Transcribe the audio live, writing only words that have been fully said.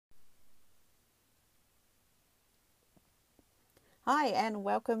Hi, and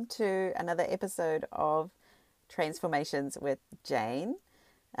welcome to another episode of Transformations with Jane.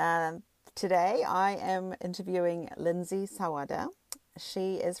 Um, Today, I am interviewing Lindsay Sawada.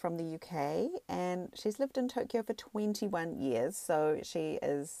 She is from the UK and she's lived in Tokyo for 21 years. So she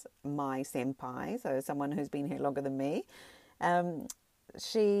is my senpai, so someone who's been here longer than me. Um,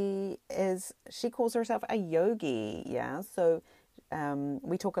 she calls herself a yogi, yeah. So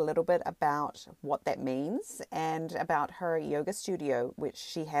we talk a little bit about what that means and about her yoga studio, which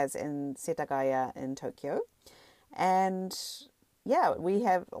she has in Setagaya in Tokyo. And yeah, we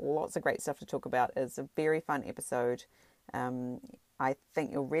have lots of great stuff to talk about. It's a very fun episode. Um, I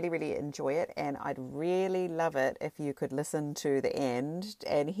think you'll really, really enjoy it, and I'd really love it if you could listen to the end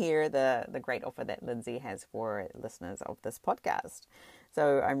and hear the great offer that Lindsay has for listeners of this podcast.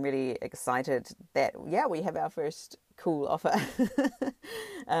 So I'm really excited that, yeah, we have our first cool offer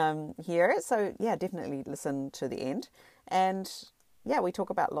here. So yeah, definitely listen to the end. And yeah, we talk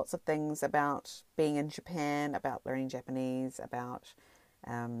about lots of things about being in Japan, about learning Japanese, about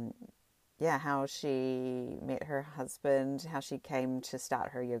um, yeah, how she met her husband, how she came to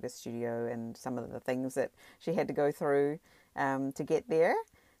start her yoga studio, and some of the things that she had to go through to get there.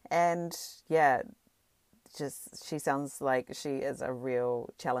 And yeah, just she sounds like she is a real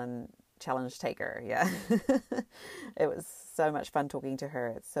challenge taker. Yeah. It was so much fun talking to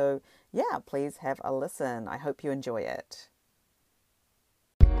her. So yeah, please have a listen. I hope you enjoy it.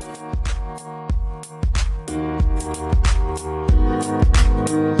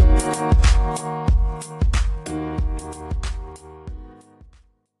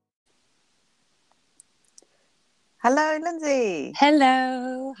 Hello, Lindsay.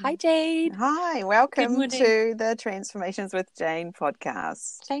 Hello. Hi, Jane. Hi, Good welcome morning. to the Transformations with Jane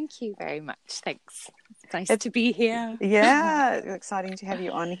podcast. Thank you very much. Thanks. It's nice It's to be here. yeah, exciting to have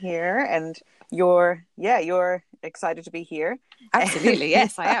you on here, and you're excited to be here. Absolutely.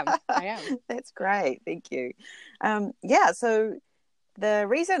 Yes, I am. I am. That's great. Thank you. Yeah, so the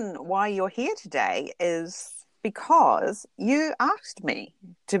reason why you're here today is because you asked me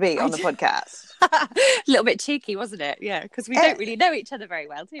to be I on the do. podcast. A little bit cheeky, wasn't it? Yeah, because we Eh, don't really know each other very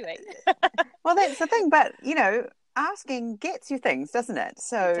well, do we? Well, that's the thing, but asking gets you things, doesn't it? It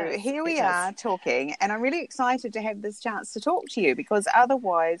So does. here It we does. are talking, and I'm really excited to have this chance to talk to you because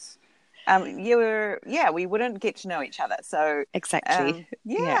otherwise, we wouldn't get to know each other. So, Exactly.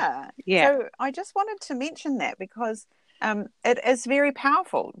 Yeah. yeah. Yeah. So I just wanted to mention that because it is very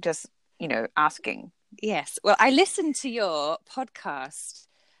powerful, just, asking. Yes. Well, I listened to your podcast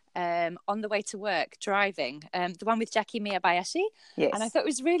on the way to work driving, the one with Jackie Miyabayashi. And I Yes. thought it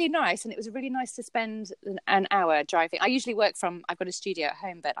was really nice. And it was really nice to spend an hour driving. I usually I've got a studio at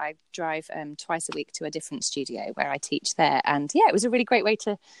home, but I drive twice a week to a different studio where I teach there. And yeah, it was a really great way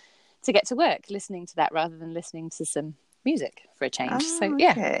to get to work listening to that rather than listening to some music for a change. So Oh,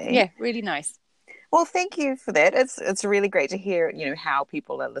 yeah, okay. yeah, really nice. Well, thank you for that. It's really great to hear, how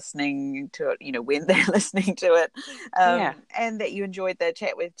people are listening to it, when they're listening to it, Yeah. and that you enjoyed the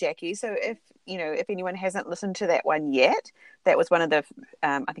chat with Jackie. So if anyone hasn't listened to that one yet, that was one of the,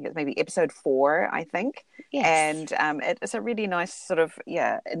 I think it's maybe episode 4, I think, Yes. and it's a really nice sort of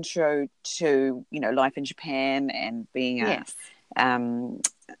intro to life in Japan and being a Yes. um,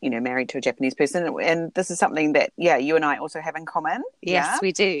 married to a Japanese person. And this is something that, you and I also have in common. Yeah. Yes,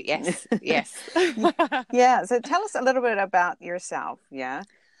 we do. Yes. Yes. Yeah. So tell us a little bit about yourself. Yeah.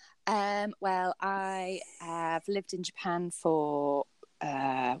 Well, I have lived in Japan for,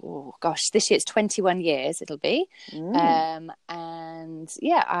 this year it's 21 years, it'll be. Mm. And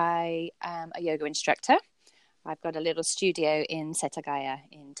yeah, I am a yoga instructor. I've got a little studio in Setagaya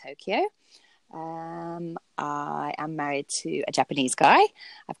in Tokyo. I am married to a Japanese guy.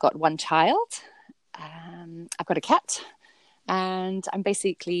 I've got one child. I've got a cat. And I'm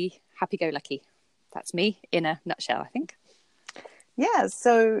basically happy-go-lucky. That's me in a nutshell, I think. Yeah.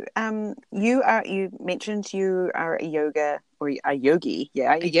 So you mentioned you are a yoga or a yogi.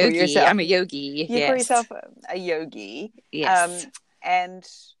 Yeah. A yogi. I'm a yogi. You call Yes. yourself a yogi. Yes. And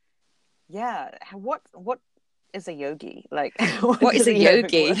yeah, what is a yogi? Like, What is a what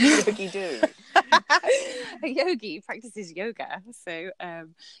yogi? does a yogi do? A yogi practices yoga. So,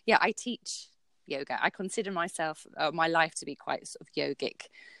 yeah, I teach yoga. I consider myself, my life to be quite sort of yogic,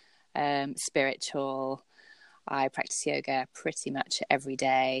 spiritual. I practice yoga pretty much every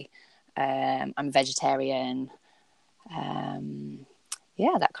day. I'm a vegetarian.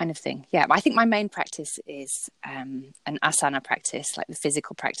 Yeah, that kind of thing. Yeah, I think my main practice is an asana practice, like the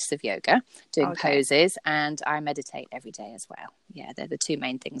physical practice of yoga, doing Okay. poses, and I meditate every day as well. Yeah, they're the two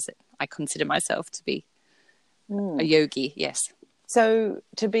main things that I consider myself to be a yogi. Yes. So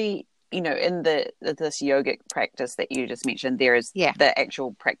to be in this yogic practice that you just mentioned, there is Yeah. the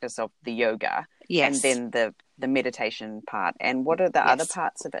actual practice of the yoga, Yes. and then the meditation part. And what are the other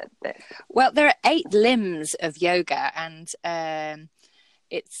parts of it? Well, there are 8 limbs of yoga, and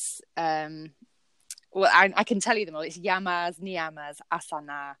it's well, I can tell you them all. It's yamas, niyamas,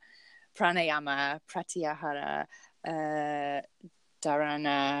 asana, pranayama, pratyahara,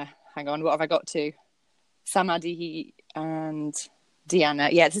 dharana. Hang on, what have I got to? Samadhi and dhyana.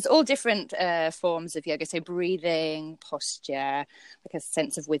 Yes, it's all different forms of yoga. So breathing, posture, like a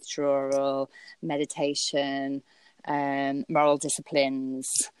sense of withdrawal, meditation, moral disciplines,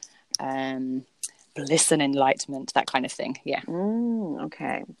 bliss and enlightenment, that kind of thing. Yeah.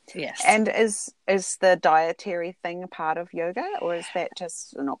 Okay. Yes. And is the dietary thing a part of yoga, or is that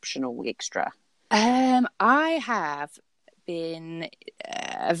just an optional extra? I have been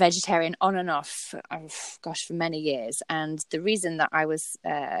a vegetarian on and off, for many years, and the reason that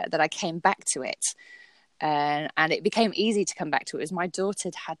I came back to it, and it became easy to come back to it, was my daughter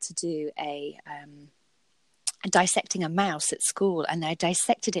had to do a dissecting a mouse at school, and they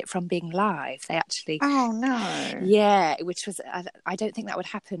dissected it from being live. They actually, oh no, yeah, which was I don't think that would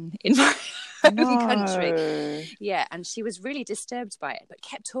happen in my own country. Yeah, and she was really disturbed by it, but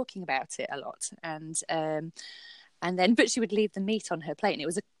kept talking about it a lot, and then, but she would leave the meat on her plate, and it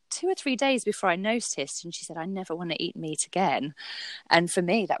was 2 or 3 days before I noticed, and she said, I never want to eat meat again. And for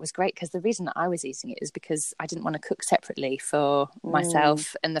me, that was great, because the reason that I was eating it is because I didn't want to cook separately for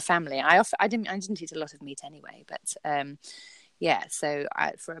myself and the family. I didn't eat a lot of meat anyway, but so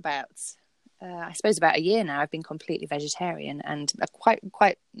for about I suppose about a year now, I've been completely vegetarian, and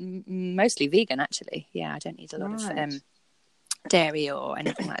quite mostly vegan, actually. Yeah, I don't eat a lot of dairy or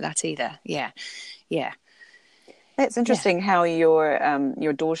anything like that either. Yeah. That's interesting how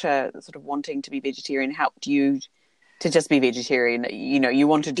your daughter sort of wanting to be vegetarian helped you to just be vegetarian. You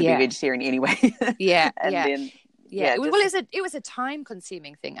wanted to be vegetarian anyway. Then it was a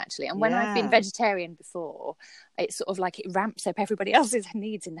time-consuming thing, actually. And when I've been vegetarian before, it's sort of like it ramps up everybody else's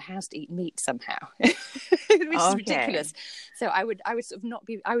needs in the house to eat meat somehow, which is ridiculous. So I would sort of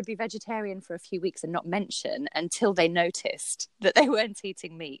I would be vegetarian for a few weeks and not mention until they noticed that they weren't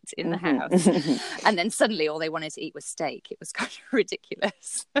eating meat in the house, and then suddenly all they wanted to eat was steak. It was kind of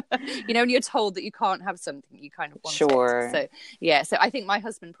ridiculous. When you're told that you can't have something, you kind of want it. So I think my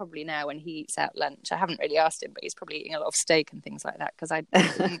husband probably now, when he eats out lunch, I haven't really asked him, but he's probably eating a lot of steak and things like that, because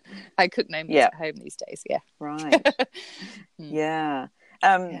I cook no meat at home these days. Yeah. Right. Yeah.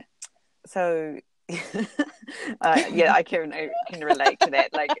 So I can relate to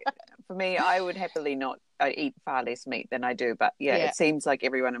that. Like, for me, I would happily I eat far less meat than I do, but it seems like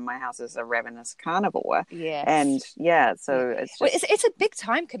everyone in my house is a ravenous carnivore. Yeah. And so it's just... it's a big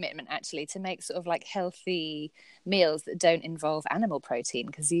time commitment, actually, to make sort of like healthy meals that don't involve animal protein,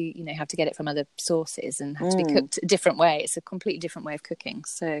 because you have to get it from other sources and have to be cooked a different way. It's a completely different way of cooking.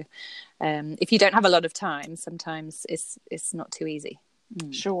 So if you don't have a lot of time, sometimes it's not too easy.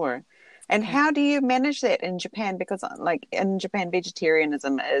 Sure. And how do you manage that in Japan? Because, like, in Japan,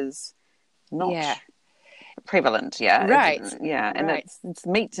 vegetarianism is not prevalent. Yeah. Right. And it's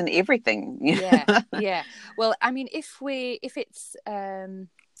meats and everything. Yeah. Well, I mean, if we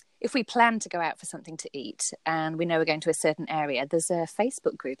plan to go out for something to eat and we know we're going to a certain area, there's a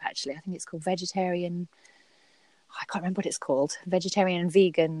Facebook group, actually. I think it's called Vegetarian. I can't remember what it's called. Vegetarian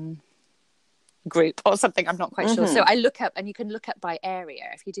Vegan group or something. I'm not quite sure. So I look up, and you can look up by area.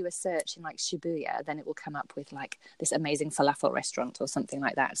 If you do a search in like Shibuya, then it will come up with like this amazing falafel restaurant or something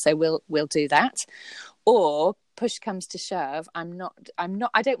like that. So we'll do that. Or push comes to shove, I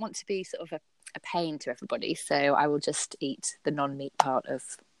don't want to be sort of a pain to everybody, so I will just eat the non-meat part of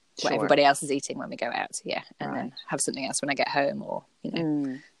what everybody else is eating when we go out. And then have something else when I get home, or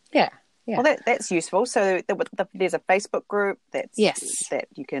Yeah. Well, that's useful. So there's a Facebook group that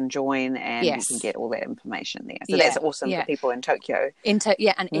you can join, and you can get all that information there. So that's awesome for people in Tokyo.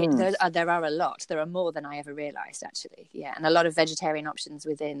 There are a lot. There are more than I ever realised, actually. Yeah, and a lot of vegetarian options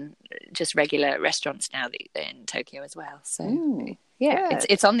within just regular restaurants now in Tokyo as well. So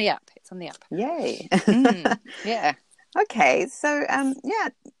it's on the up. It's on the up. Yay! Yeah. Okay, so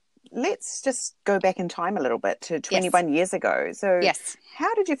let's just go back in time a little bit to 21 years ago. So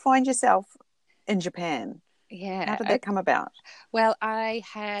how did you find yourself in Japan? Yeah. How did that come about? Well, I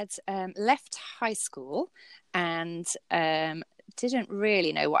had left high school and didn't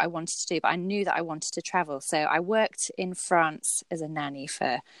really know what I wanted to do, but I knew that I wanted to travel. So I worked in France as a nanny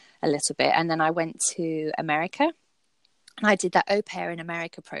for a little bit, and then I went to America. And I did that Au Pair in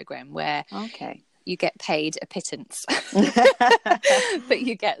America program where you get paid a pittance, but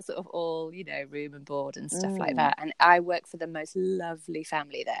you get sort of all, you know, room and board and stuff like that. And I work for the most lovely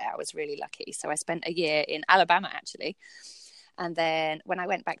family there. I was really lucky. So I spent a year in Alabama, actually. And then when I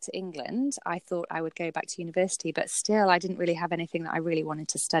went back to England, I thought I would go back to university, but still I didn't really have anything that I really wanted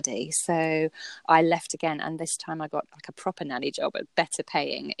to study. So I left again. And this time I got like a proper nanny job, but better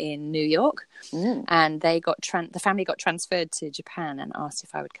paying, in New York. And they got the family got transferred to Japan and asked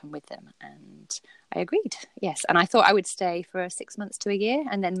if I would come with them. And I agreed, yes. And I thought I would stay for 6 months to a year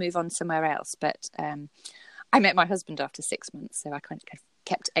and then move on somewhere else. But I met my husband after 6 months, so I kind of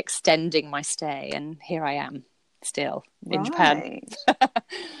kept extending my stay. And here I am. Still in Japan.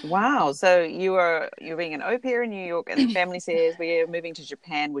 Wow. So you're being an au pair in New York, and the family says, we're moving to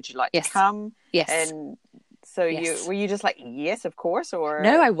Japan, would you like to come? Yes. And so were you just like, yes, of course? Or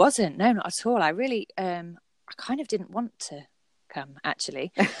no, I wasn't. No, not at all. I really I kind of didn't want to come,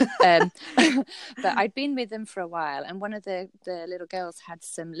 actually. But I'd been with them for a while, and one of the little girls had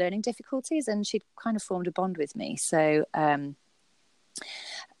some learning difficulties, and she'd kind of formed a bond with me. So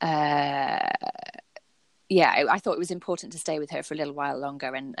yeah, I thought it was important to stay with her for a little while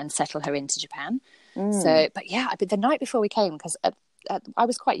longer and settle her into Japan. So, but the night before we came, because I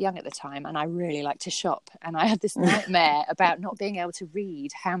was quite young at the time and I really liked to shop. And I had this nightmare about not being able to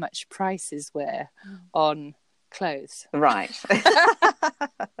read how much prices were on clothes. Right.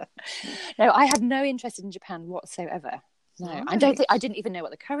 No, I had no interest in Japan whatsoever. No, right. I didn't even know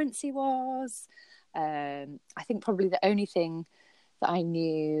what the currency was. I think probably the only thing that I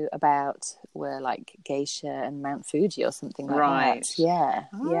knew about were like geisha and Mount Fuji or something like that.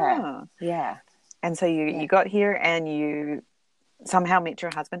 Yeah. And so you got here and you somehow met your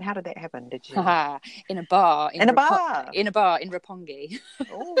husband. How did that happen? Did you in a bar in Roppongi?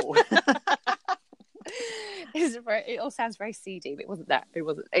 Oh. It all sounds very seedy, but it wasn't that. It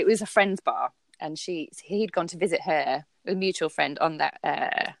was a friend's bar, and he'd gone to visit her, a mutual friend, on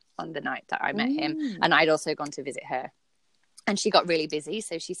the night that I met him, and I'd also gone to visit her. And she got really busy,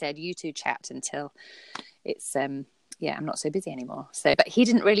 so she said, you two chat until it's I'm not so busy anymore. So, but he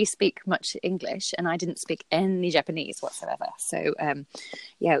didn't really speak much English, and I didn't speak any Japanese whatsoever. So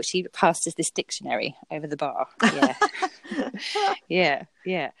she passed us this dictionary over the bar. Yeah.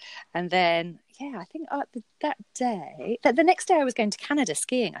 And then I think that day, the next day I was going to Canada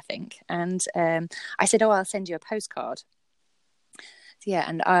skiing, I think, and I said, I'll send you a postcard. Yeah,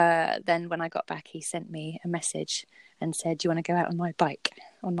 and then when I got back, he sent me a message and said, do you want to go out on my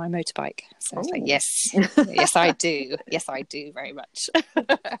motorbike? So I was like, yes, yes, I do. Yes, I do very much.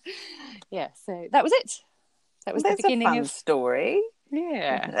 Yeah, so that was it. That was the beginning a fun story.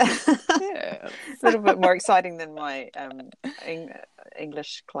 Yeah. A little bit more exciting than my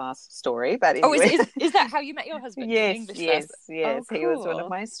English class story, but anyway. Oh, is that how you met your husband? Yes, English yes. Oh, cool. He was one of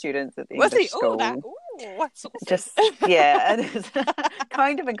my students at the was English he? school. What's awesome. Just it is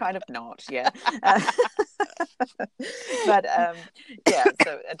kind of and kind of not. Yeah, but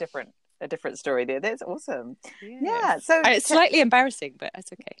so a different story there. That's awesome. Yes. Yeah, so it's slightly embarrassing, but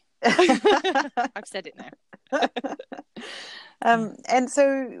that's okay. I've said it now. And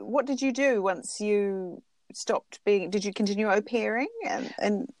so what did you do once you stopped did you continue au pairing?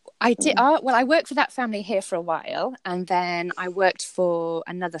 And I did. Well, I worked for that family here for a while, and then I worked for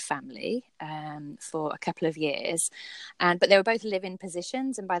another family for a couple of years, but they were both live-in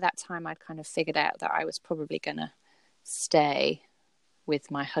positions, and by that time I'd kind of figured out that I was probably going to stay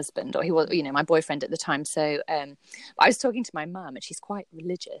with my husband, or he was, my boyfriend at the time. So I was talking to my mum, and she's quite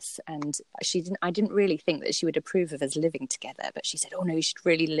religious, and I didn't really think that she would approve of us living together, but she said, oh no, you should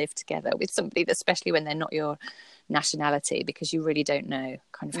really live together with somebody, especially when they're not your nationality, because you really don't know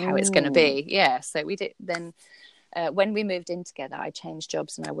kind of how it's going to be. Yeah, so we did. Then when we moved in together, I changed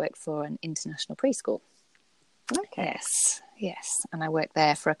jobs and I worked for an international preschool. Okay. Yes, and I worked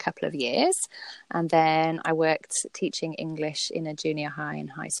there for a couple of years, and then I worked teaching English in a junior high and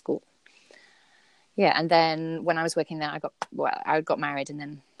high school. Yeah, and then when I was working there, I got married and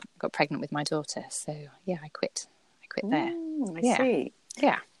then got pregnant with my daughter. So yeah, I quit there. I see.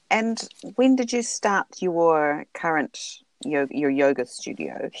 Yeah. And when did you start your current your yoga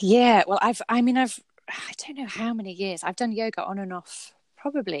studio? Yeah, well, I don't know how many years. I've done yoga on and off,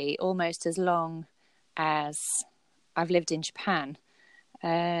 probably almost as long as I've lived in Japan.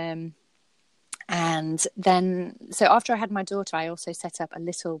 And then, so after I had my daughter, I also set up a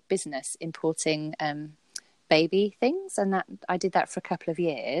little business importing baby things, and that I did that for a couple of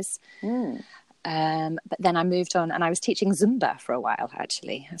years. But then I moved on, and I was teaching Zumba for a while,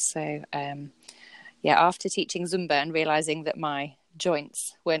 actually. So, after teaching Zumba and realizing that my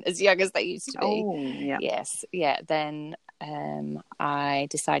joints weren't as young as they used to be, then I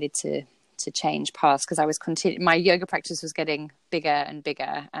decided to to change paths because I was my yoga practice was getting bigger and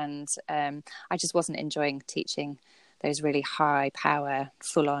bigger, and I just wasn't enjoying teaching those really high power,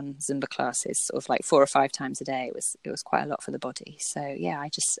 full on Zumba classes, sort of like 4 or 5 times a day. It was quite a lot for the body. So yeah,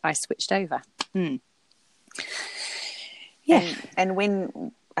 I switched over. Yeah. And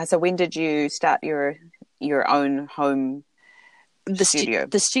when did you start your own home studio?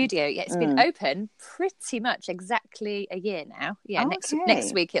 The studio, yeah, it's been open pretty much exactly a year now. Yeah, next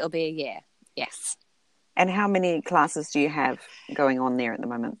week it'll be a year. Yes. And how many classes do you have going on there at the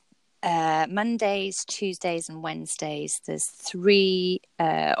moment? Mondays, Tuesdays, and Wednesdays. There's 3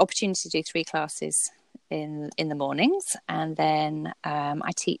 opportunities to do 3 classes in the mornings, and then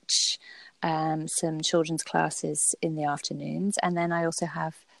I teach some children's classes in the afternoons, and then I also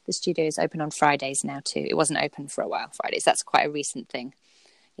have the studio is open on Fridays now too. It wasn't open for a while. Fridays, that's quite a recent thing.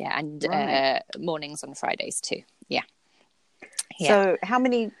 Yeah, and mornings on Fridays too. Yeah. So how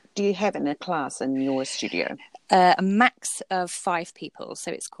many do you have in a class in your studio? A max of 5 people,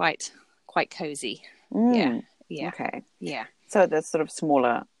 so it's quite cozy. Yeah. Okay. Yeah. So that's sort of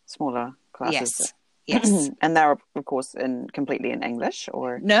smaller classes. Yes. And they're of course completely in English,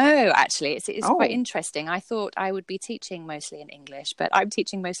 or no? Actually, it's quite interesting. I thought I would be teaching mostly in English, but I'm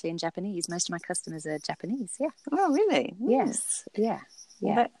teaching mostly in Japanese. Most of my customers are Japanese. Yeah. Oh, really? Yes. Yeah.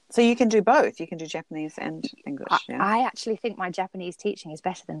 Yeah. So you can do both. You can do Japanese and English. I actually think my Japanese teaching is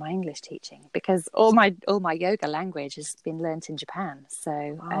better than my English teaching because all my yoga language has been learnt in Japan.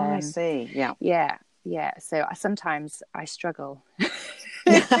 So I see. Yeah. Yeah. So sometimes I struggle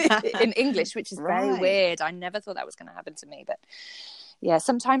in English, which is very weird. I never thought that was going to happen to me, but yeah,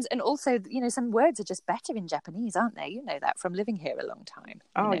 sometimes. And also, some words are just better in Japanese, aren't they? You know that from living here a long time.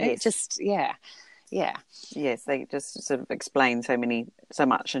 Yes. Just yeah. Yes, they just sort of explain so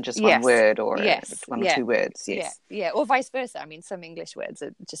much in just one word or one or 2 words. Yes. Yeah. Or vice versa. I mean, some English words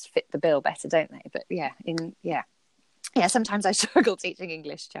just fit the bill better, don't they? But yeah, sometimes I struggle teaching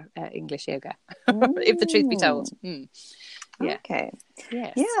English yoga, if the truth be told. Yeah. Okay.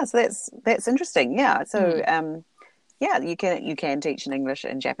 Yes. Yeah. So that's interesting. Yeah. So you can teach in English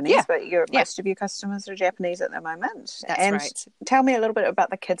and Japanese, but most of your customers are Japanese at the moment. That's right. Tell me a little bit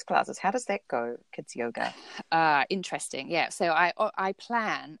about the kids classes. How does that go? Kids yoga. Interesting. Yeah. So I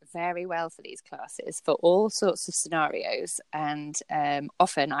plan very well for these classes for all sorts of scenarios, and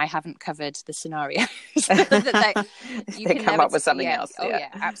often I haven't covered the scenarios. They come up with something else. Oh yeah,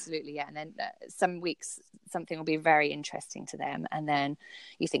 absolutely. Yeah. And then some weeks something will be very interesting to them, and then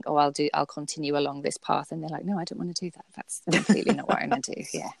you think, oh, I'll continue along this path, and they're like, no, I don't want to do that. That's completely not what I'm going to do.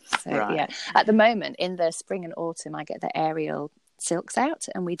 Yeah. So yeah, at the moment in the spring and autumn, I get the aerial silks out,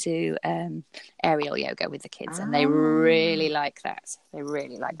 and we do aerial yoga with the kids, and they really like that. They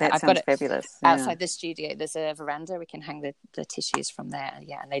really like that. I've got it fabulous. Outside the studio. There's a veranda. We can hang the tissues from there.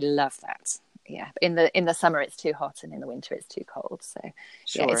 Yeah, and they love that. Yeah, in the summer it's too hot, and in the winter it's too cold. So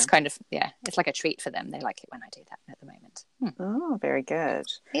yeah, it's kind of it's like a treat for them. They like it when I do that at the moment. Oh, very good.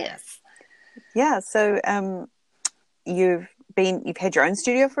 Yes. Yeah. So you've had your own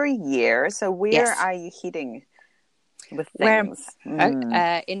studio for a year. So where are you heading with things?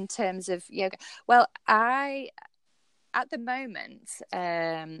 In terms of yoga? Well, at the moment,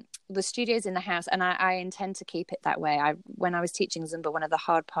 the studio's in the house, and I intend to keep it that way. When I was teaching Zumba, one of the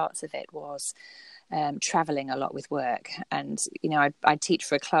hard parts of it was traveling a lot with work, and I'd teach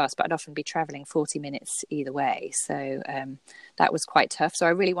for a class, but I'd often be traveling 40 minutes either way. So that was quite tough. So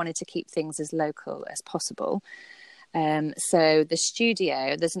I really wanted to keep things as local as possible. So the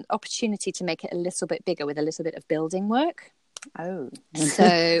studio, there's an opportunity to make it a little bit bigger with a little bit of building work. Oh.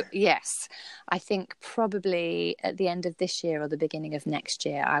 So yes, I think probably at the end of this year or the beginning of next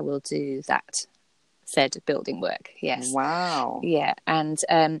year, I will do that said building work. Yes. Wow. Yeah. And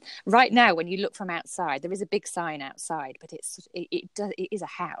right now, when you look from outside, there is a big sign outside, but it is a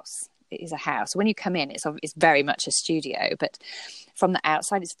house. It is a house. When you come in, it's very much a studio, but from the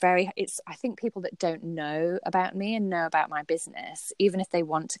outside, I think people that don't know about me and know about my business, even if they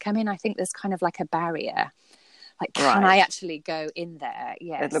want to come in, I think there's kind of like a barrier. Like, can I actually go in there?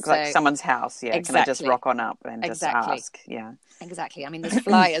 Yeah. It looks like someone's house. Yeah. Exactly. Can I just rock on up and just ask? Yeah. Exactly. I mean, there's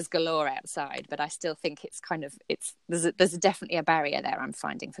flyers galore outside, but I still think it's kind of, there's definitely a barrier there I'm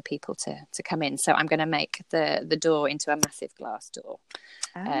finding for people to come in. So I'm going to make the door into a massive glass door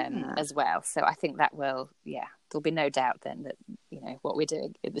as well. So I think that will, there'll be no doubt then that, what we're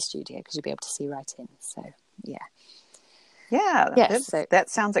doing in the studio, because you'll be able to see right in. So, yeah. Yeah, that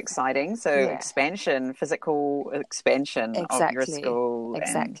sounds exciting. So physical expansion of your school.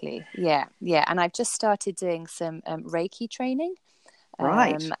 Exactly. Yeah. And I've just started doing some Reiki training.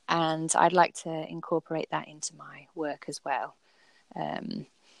 Right. And I'd like to incorporate that into my work as well.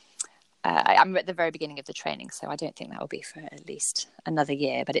 I'm at the very beginning of the training, so I don't think that will be for at least another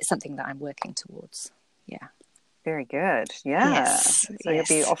year, but it's something that I'm working towards. Yeah. Very good. Yeah. Yes. So you'll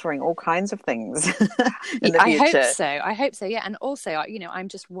be offering all kinds of things in the I future. I hope so. Yeah. And also, I'm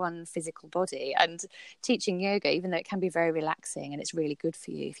just one physical body, and teaching yoga, even though it can be very relaxing and it's really good for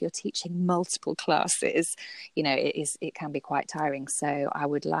you, if you're teaching multiple classes, it can be quite tiring. So I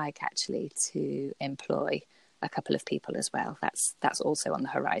would like actually to employ a couple of people as well. That's also on the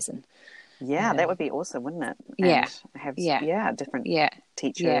horizon. Yeah, that would be awesome, wouldn't it? Yeah. And have different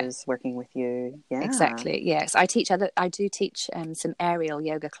teachers working with you. Yeah. Exactly. Yes. I do teach some aerial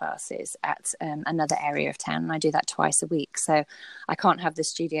yoga classes at another area of town, and I do that twice a week. So I can't have the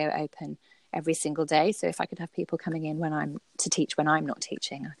studio open every single day. So if I could have people coming in to teach when I'm not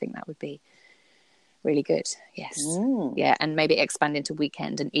teaching, I think that would be really good. Yes. Yeah. And maybe expand into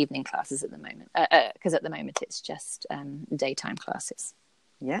weekend and evening classes at the moment, because at the moment it's just daytime classes.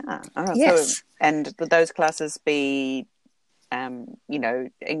 Yeah. Yes. So, and would those classes be,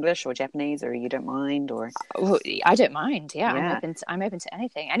 English or Japanese, or you don't mind, or? Well, I don't mind. Yeah. I'm open to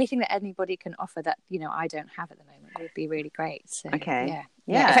anything that anybody can offer that I don't have at the moment would be really great. So, okay.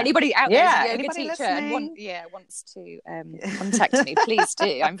 Yeah. If anybody out there is a yoga anybody teacher listening? and wants to contact me, please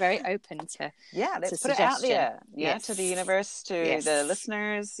do. I'm very open to let's put it suggestion. out there. Yeah, yes. To the universe, to the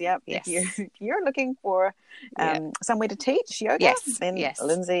listeners. Yep. Yes. If you're looking for somewhere to teach yoga, then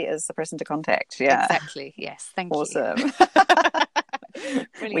Lindsay is the person to contact. Yeah. Exactly. Yes. Thank you. Awesome.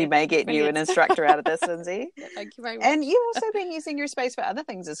 We may get you an instructor out of this, Lindsay. Thank you very much. And you've also been using your space for other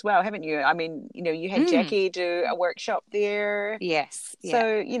things as well, haven't you? I mean, you had Jackie do a workshop there. Yes.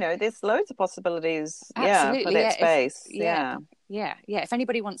 So, there's loads of possibilities Absolutely, for that space. Yeah. If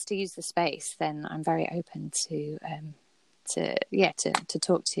anybody wants to use the space, then I'm very open to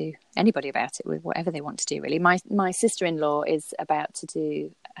talk to anybody about it with whatever they want to do, really. My sister-in-law is about to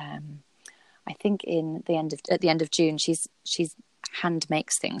do I think at the end of June, she's hand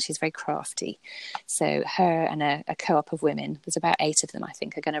makes things. She's very crafty. So her and a co-op of women, there's about 8 of them, I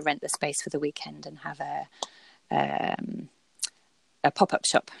think, are going to rent the space for the weekend and have a pop-up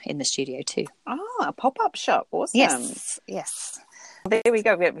shop in the studio too. A pop-up shop. Awesome. Yes. There we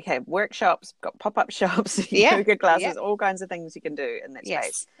go. We have workshops, got pop-up shops, yoga classes, all kinds of things you can do in that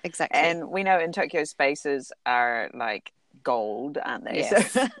space. Exactly. And we know in Tokyo spaces are like gold, aren't they?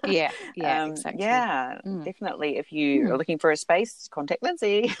 Yes. So, exactly. Yeah, definitely. If you are looking for a space, contact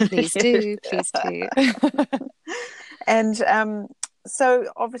Lindsay. Please do. And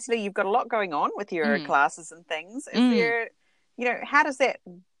so obviously you've got a lot going on with your classes and things. Is there, how does that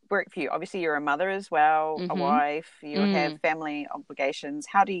work for you? Obviously you're a mother as well, a wife, you have family obligations.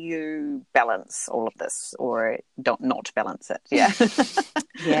 How do you balance all of this, or not balance it?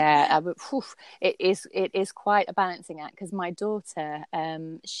 It is quite a balancing act, because my daughter,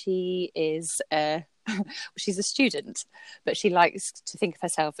 she is she's a student, but she likes to think of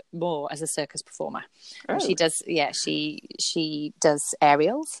herself more as a circus performer. And she does she does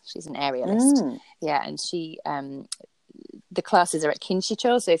aerials. She's an aerialist. And she the classes are at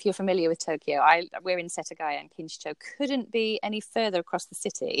Kinshicho. So if you're familiar with Tokyo, we're in Setagaya, and Kinshicho couldn't be any further across the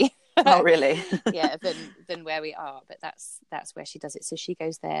city. Oh, really? than where we are. But that's where she does it. So she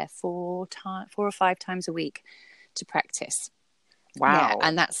goes there 4 or 5 times a week to practice. Wow. Yeah,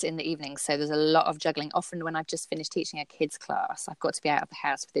 and that's in the evening. So there's a lot of juggling. Often when I've just finished teaching a kids class, I've got to be out of the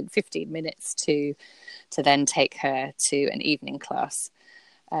house within 15 minutes to then take her to an evening class.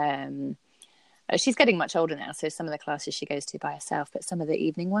 She's getting much older now, so some of the classes she goes to by herself, but some of the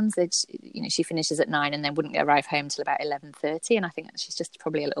evening ones, she finishes at 9 and then wouldn't arrive home till about 11:30, and I think she's just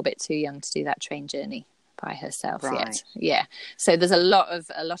probably a little bit too young to do that train journey by herself yet. Yeah, so there's a lot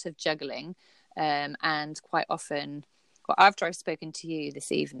of juggling, and quite often, after I've spoken to you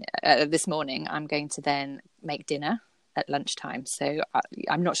this morning, I'm going to then make dinner at lunchtime. So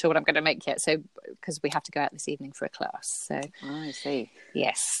I'm not sure what I'm going to make yet. So because we have to go out this evening for a class. So I see.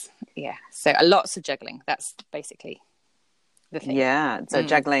 Yes, yeah. So lots of juggling. That's basically the thing. Yeah. So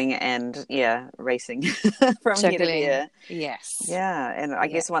juggling and racing from here to there. Yes. Yeah, and I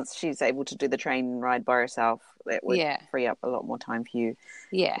guess once she's able to do the train ride by herself, that would free up a lot more time for you.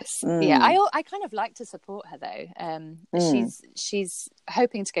 Yes. Yeah. I kind of like to support her though. She's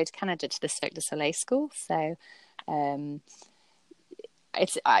hoping to go to Canada to the Cirque du Soleil school. So.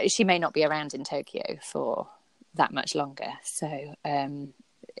 She may not be around in Tokyo for that much longer, so I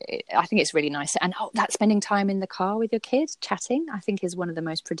think it's really nice. And that spending time in the car with your kids chatting, I think, is one of the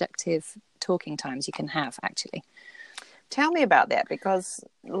most productive talking times you can have, actually. Tell me about that, because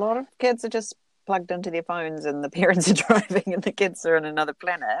a lot of kids are just plugged into their phones and the parents are driving and the kids are on another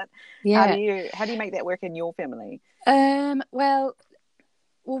planet. How do you make that work in your family? Well,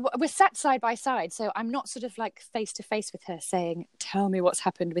 well, we're sat side by side, so I'm not sort of like face to face with her saying, tell me what's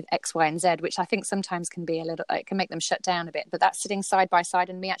happened with X, Y, and Z, which I think sometimes can be it can make them shut down a bit. But that's sitting side by side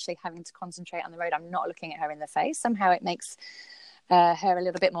and me actually having to concentrate on the road. I'm not looking at her in the face. Somehow it makes her a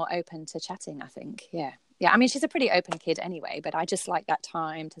little bit more open to chatting, I think. Yeah. I mean, she's a pretty open kid anyway, but I just like that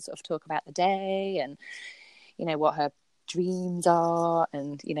time to sort of talk about the day and, what her dreams are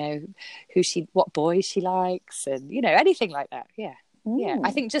and, what boys she likes and, anything like that. Yeah. Yeah, I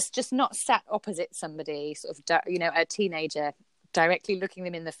think just not sat opposite somebody, sort of, a teenager, directly looking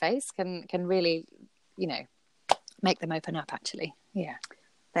them in the face can really, make them open up. Actually, yeah.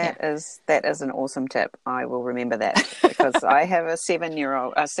 That is an awesome tip. I will remember that because I have a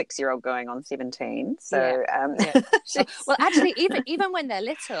 6-year-old going on 17. So, well, actually, even when they're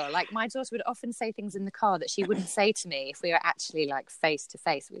little, like my daughter would often say things in the car that she wouldn't say to me if we were actually like face to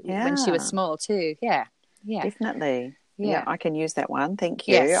face when she was small too. Yeah, definitely. Yeah, I can use that one. Thank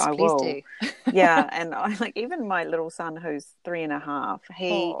you. Yes, I please will. Do. Yeah, and I like even my little son who's 3.5.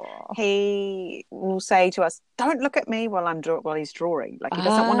 He will say to us, "Don't look at me while he's drawing." Like he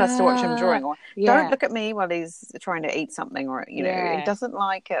doesn't want us to watch him drawing, or "Don't look at me while he's trying to eat something," or he doesn't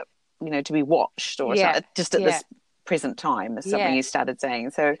like it, to be watched or something. Just at this present time is something he started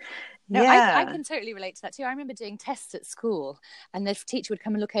saying. So. No, I can totally relate to that too. I remember doing tests at school and the teacher would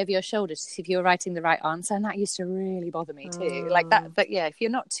come and look over your shoulder to see if you were writing the right answer, and that used to really bother me too. Like that, but yeah, if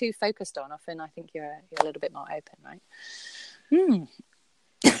you're not too focused on, often I think you're a little bit more open, right?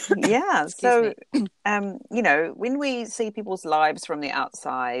 Yeah. So, when we see people's lives from the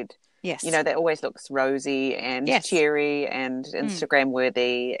outside, yes, that always looks rosy and cheery and Instagram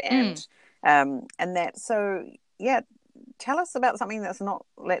worthy and that. So, yeah. Tell us about something that's not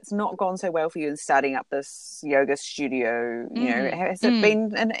gone so well for you in starting up this yoga studio. Has it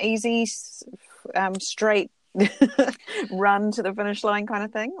been an easy, straight run to the finish line kind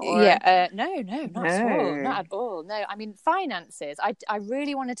of thing? Or? Yeah, no, not at all. No, I mean finances. I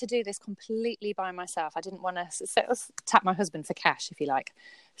really wanted to do this completely by myself. I didn't want to tap my husband for cash, if you like.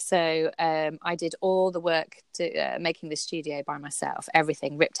 So I did all the work to making the studio by myself.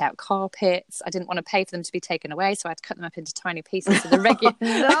 Everything, ripped out carpets. I didn't want to pay for them to be taken away, so I had to cut them up into tiny pieces. So the regular,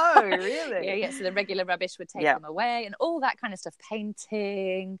 no, really, yeah. So the regular rubbish would take them away, and all that kind of stuff.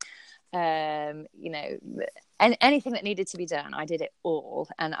 Painting, and anything that needed to be done, I did it all.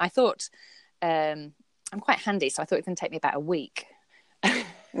 And I thought I'm quite handy, so I thought it was going to take me about a week. I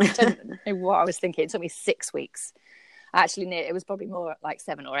don't know what I was thinking. It took me 6 weeks. Actually, it was probably more like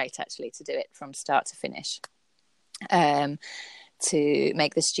 7 or 8 actually to do it from start to finish, to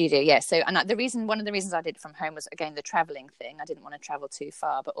make the studio. Yeah. So, and one of the reasons I did it from home was, again, the traveling thing. I didn't want to travel too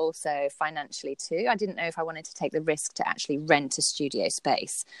far, but also financially too. I didn't know if I wanted to take the risk to actually rent a studio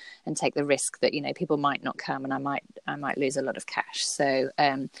space and take the risk that, people might not come and I might lose a lot of cash. So,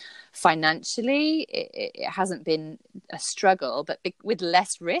 financially, it hasn't been a struggle, but with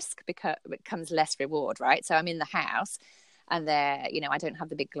less risk becomes less reward, right? So I'm in the house. And I don't have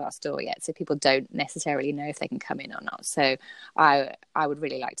the big glass door yet, so people don't necessarily know if they can come in or not. So I would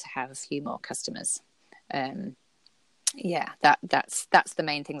really like to have a few more customers. That's the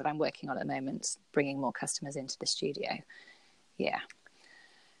main thing that I'm working on at the moment, bringing more customers into the studio. Yeah.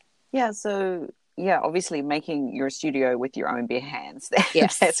 So obviously making your studio with your own bare hands,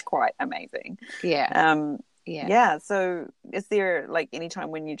 that's quite amazing. Yeah. So is there like any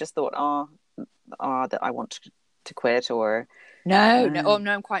time when you just thought, that I want to quit, or no,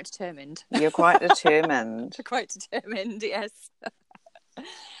 I'm quite determined. You're quite determined. Quite determined, yes.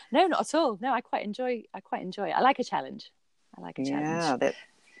 No, not at all. No, I quite enjoy it. I like a challenge.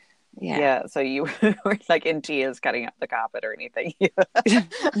 Yeah, so you were like in tears cutting up the carpet or anything?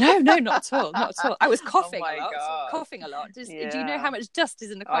 No, not at all. I was coughing a lot. Do you know how much dust is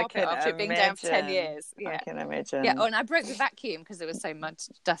in the carpet after it being down for 10 years? Yeah. I can imagine. Yeah, and I broke the vacuum because there was so much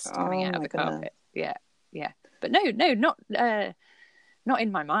dust coming out of the carpet. Yeah. But no, not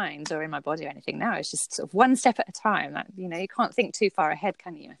in my mind or in my body or anything. Now it's just sort of one step at a time. That, you can't think too far ahead,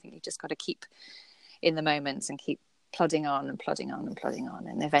 can you? I think you've just got to keep in the moment and keep plodding on,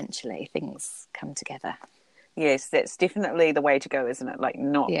 and eventually things come together. Yes, that's definitely the way to go, isn't it? Like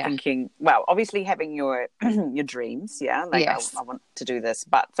not thinking, well, obviously having your your dreams, like yes. I want to do this,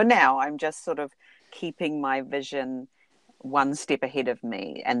 but for now I'm just sort of keeping my vision one step ahead of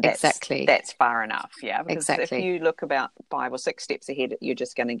me, and that's far enough. Because if you look about 5 or 6 steps ahead, you're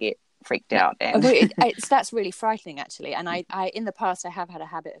just going to get freaked out, and that's really frightening actually. And I in the past I have had a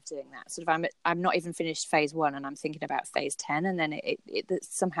habit of doing that. Sort of I'm not even finished phase 1 and I'm thinking about phase 10, and then it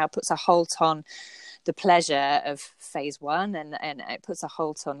somehow puts a halt on the pleasure of phase 1, and it puts a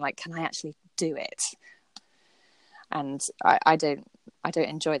halt on, like, can I actually do it? and I don't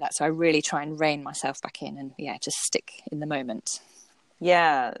enjoy that. So I really try and rein myself back in and just stick in the moment.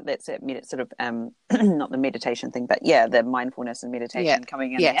 Yeah, that's it. Sort of not the meditation thing, but the mindfulness and meditation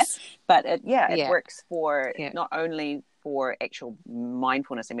coming in there. But it works for not only for actual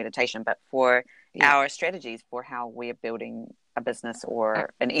mindfulness and meditation, but for our strategies for how we're building a business or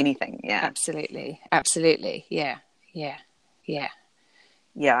in anything. Yeah, absolutely. Yeah.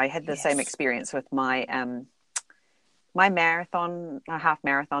 I had the same experience with my my half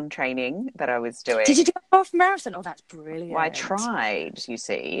marathon training that I was doing. Did you do a half marathon? Oh, that's brilliant. Well, I tried, you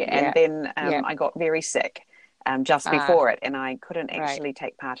see, and then I got very sick just before it, and I couldn't actually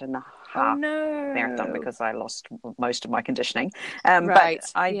take part in the half marathon because I lost most of my conditioning.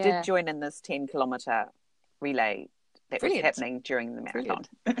 But I did join in this 10-kilometer relay that was happening during the marathon.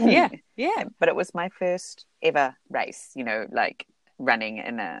 yeah. But it was my first ever race, like running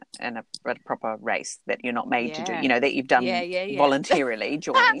in a proper race that you're not made to do, that you've done voluntarily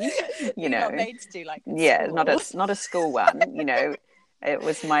joined, you're not made to do like not a school one, it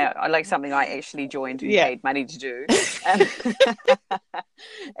was something I actually joined and paid money to do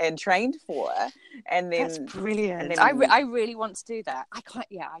and trained for. And then that's brilliant. And then, I really want to do that. I can't.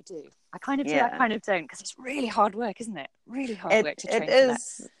 Yeah, I do. I kind of do. I kind of don't, because it's really hard work, isn't it? Really hard work to train.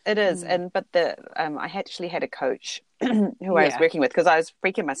 It is. But I actually had a coach who I was working with, because I was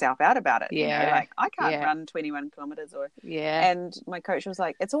freaking myself out about it. I can't run 21 kilometers and my coach was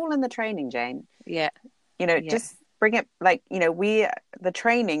like, it's all in the training, Jane. Just bring it, the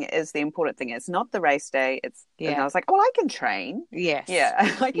training is the important thing. It's not the race day. And I was like, I can train. I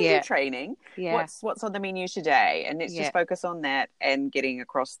can do training. What's on the menu today, and let's just focus on that and getting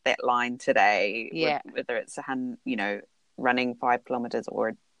across that line today, whether it's running 5 kilometers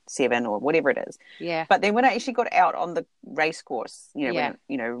or 7 or whatever it is. But then when I actually got out on the race course,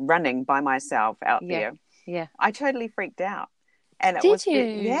 running by myself out there, I totally freaked out. And it was,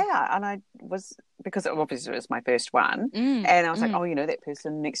 and I was, because obviously it was my first one, and I was like, that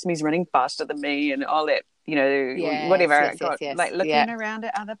person next to me is running faster than me, and all that, whatever. Looking around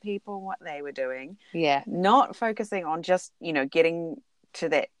at other people, what they were doing, not focusing on just getting to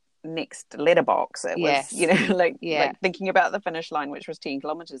that next letterbox. It was like thinking about the finish line, which was 10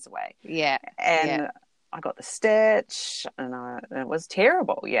 kilometers away. And I got the stitch, and it was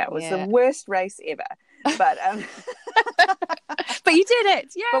terrible. It was the worst race ever. But but you did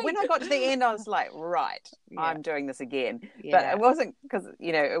it. But when I got to the end, I was like, right, I'm doing this again. But it wasn't because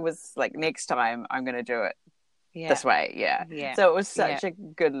it was like, next time I'm going to do it this way. So it was such a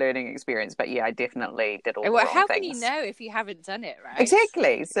good learning experience. But I definitely did all the wrong how things. can you know if you haven't done it, right?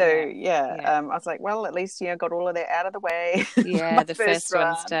 Exactly. So I was like, well, at least got all of that out of the way. The first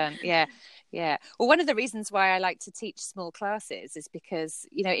one's done. Yeah. Well, one of the reasons why I like to teach small classes is because,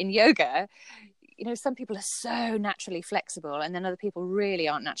 in yoga, some people are so naturally flexible, and then other people really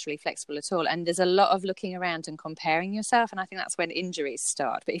aren't naturally flexible at all. And there's a lot of looking around and comparing yourself. And I think that's when injuries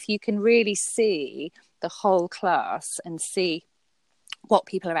start. But if you can really see the whole class and see what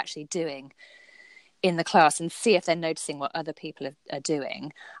people are actually doing in the class and see if they're noticing what other people are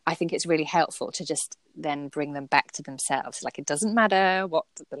doing, I think it's really helpful to just then bring them back to themselves. Like, it doesn't matter what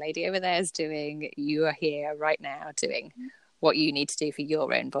the lady over there is doing. You are here right now doing what you need to do for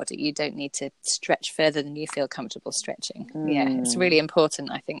your own body. You don't need to stretch further than you feel comfortable stretching. It's really important,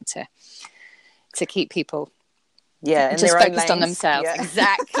 I think, to keep people just focused on themselves.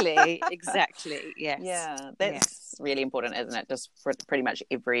 Exactly. Yes. That's really important, isn't it? Just for pretty much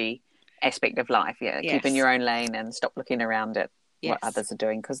every aspect of life. Keep in your own lane and stop looking around at what others are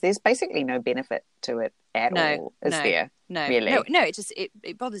doing, because there's basically no benefit to it at all, is there? Really? No, it just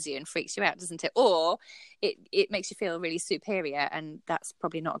it bothers you and freaks you out, doesn't it? Or it makes you feel really superior, and that's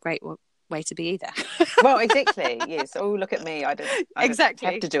probably not a great way to be either. Well, exactly. Yes. Oh, look at me. I don't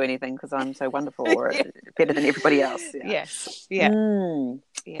have to do anything because I'm so wonderful or better than everybody else. Yes.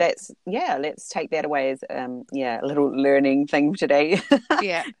 That's let's take that away as a little learning thing today.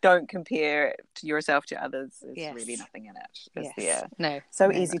 Don't compare yourself to others. There's really nothing in it, is there? No.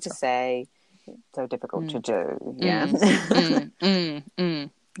 So easy to say, so difficult to do.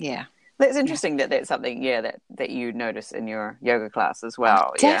 That's interesting that that's something that you notice in your yoga class as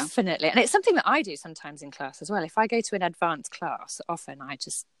well. Definitely. And it's something that I do sometimes in class as well. If I go to an advanced class, often I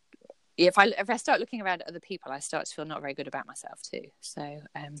just if I start looking around at other people, I start to feel not very good about myself too. So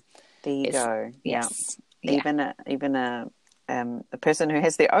there you go. Yes. Even a person who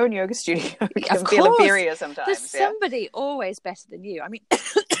has their own yoga studio can feel inferior sometimes. There's somebody always better than you. I mean,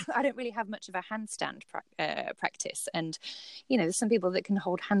 I don't really have much of a handstand practice, and there's some people that can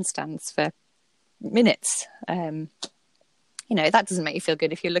hold handstands for minutes. that doesn't make you feel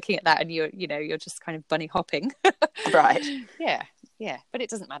good if you're looking at that and you're just kind of bunny hopping. Right. Yeah, but it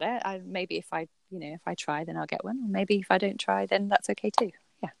doesn't matter. Maybe if I try, then I'll get one, or maybe if I don't try, then that's okay too.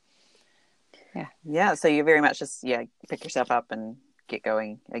 Yeah, so you very much just pick yourself up and get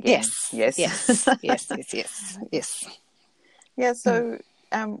going again. Yes. Yeah, so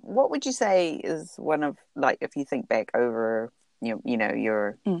what would you say is one of, like, if you think back over your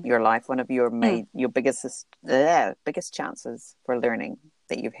life, one of your biggest chances for learning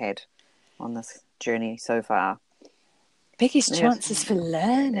that you've had on this journey so far? Biggest chances for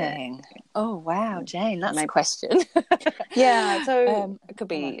learning. Oh wow, Jane, that's a question. Yeah, so it could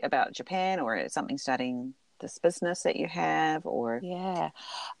be about Japan, or something studying this business that you have, or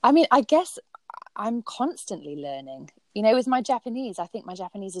I mean, I guess I'm constantly learning. With my Japanese, I think my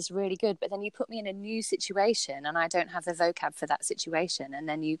Japanese is really good, but then you put me in a new situation and I don't have the vocab for that situation, and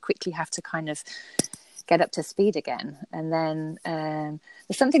then you quickly have to kind of get up to speed again. And then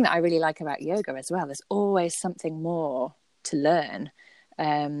there's something that I really like about yoga as well. There's always something more to learn.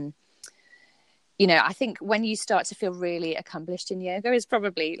 I think when you start to feel really accomplished in yoga, it's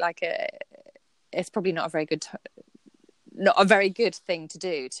probably not a very good thing to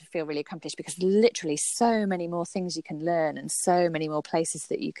do, to feel really accomplished, because literally so many more things you can learn and so many more places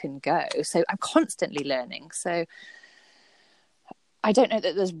that you can go. So I'm constantly learning. So I don't know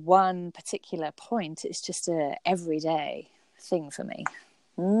that there's one particular point. It's just a everyday thing for me.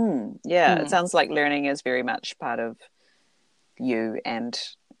 It sounds like learning is very much part of you. And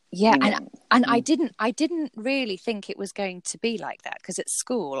I didn't really think it was going to be like that, because at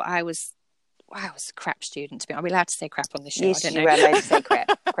school I was a crap student. Are we allowed to say crap on this show? Yes, I don't know. you are allowed to say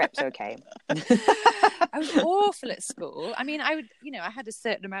crap. Crap's okay. I was awful at school. I mean, I had a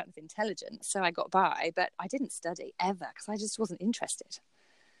certain amount of intelligence, so I got by, but I didn't study ever because I just wasn't interested.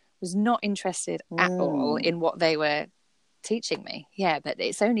 Was not interested at all in what they were teaching me. Yeah, but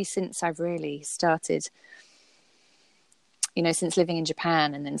it's only since I've really started, since living in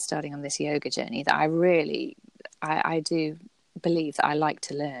Japan and then starting on this yoga journey, that I do believe that I like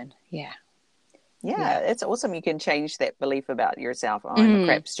to learn. Yeah, it's awesome. You can change that belief about yourself. I'm a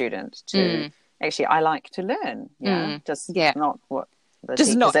crap student to actually, I like to learn. Not what the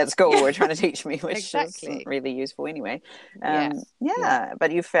teachers at school were trying to teach me, which isn't really useful anyway.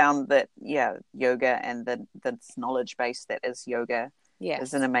 But you found that yoga and this knowledge base that is yoga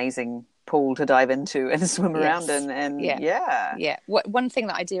is an amazing pool to dive into and swim around in. And one thing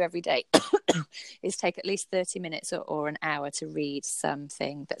that I do every day is take at least 30 minutes or an hour to read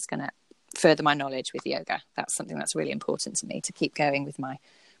something that's going to further my knowledge with yoga. That's something that's really important to me, to keep going with my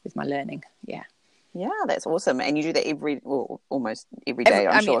learning. That's awesome. And you do that almost every day,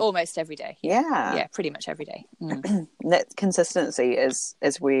 I'm sure. Almost every day. Pretty much every day. That consistency is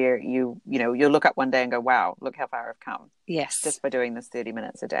where you look up one day and go, wow, look how far I've come. Yes, just by doing this 30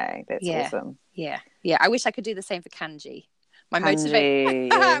 minutes a day. That's awesome. I wish I could do the same for kanji. My kanji,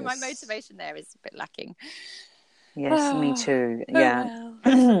 my motivation there is a bit lacking. Yes, me too. Yeah.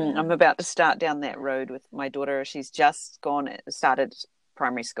 I'm about to start down that road with my daughter. She's just started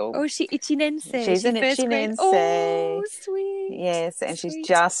primary school. Oh, she's Ichinense. She's in Ichinense. Oh, sweet. Yes, and she's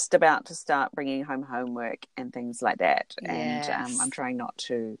just about to start bringing home homework and things like that. Yes. And I'm trying not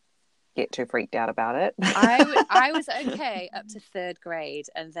to get too freaked out about it. I was okay up to third grade,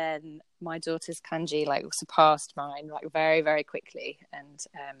 and then my daughter's kanji surpassed mine very, very quickly. And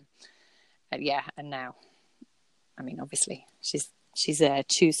and now, I mean, obviously she's a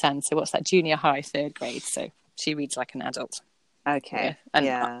Chusan, so what's that, junior high, third grade, so she reads like an adult. Okay.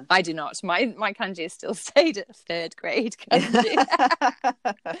 And I do not. My kanji is still stayed at third grade kanji.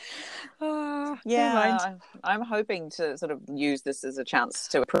 I'm hoping to sort of use this as a chance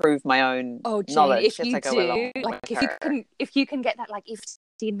to improve my own Jane, knowledge. If you can get that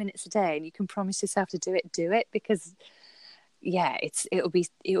 15 minutes a day and you can promise yourself to do it, because it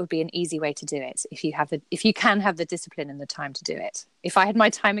would be an easy way to do it if you can have the discipline and the time to do it. If I had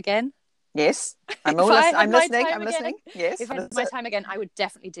my time again. Yes, I'm listening. Yes, if I had my time again, I would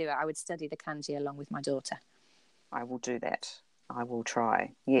definitely do it. I would study the kanji along with my daughter. I will do that. I will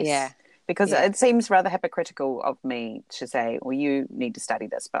try. Yes. Yeah. Because it seems rather hypocritical of me to say, well, you need to study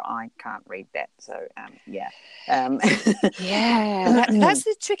this, but I can't read that. So, that's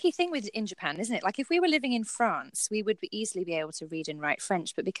the tricky thing in Japan, isn't it? Like, if we were living in France, we would easily be able to read and write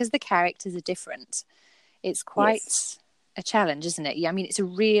French, but because the characters are different, it's quite a challenge, isn't it? I mean, it's a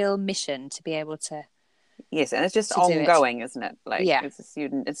real mission to be able to. Yes, and it's just ongoing, isn't it? As a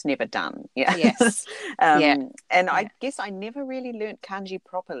student, it's never done. Yeah. Yes. And I guess I never really learnt kanji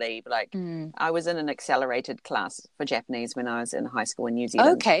properly. I was in an accelerated class for Japanese when I was in high school in New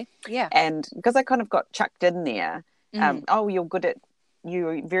Zealand. Okay. Yeah. And because I kind of got chucked in there, Oh,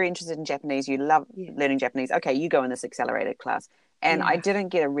 you're very interested in Japanese. You love learning Japanese. Okay, you go in this accelerated class. And I didn't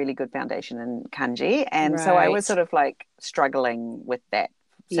get a really good foundation in kanji. And so I was sort of like struggling with that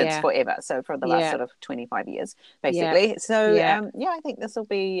since forever. So for the last sort of 25 years, basically. Yeah. So, I think this will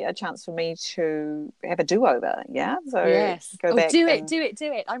be a chance for me to have a do-over. Yeah. So go back. Do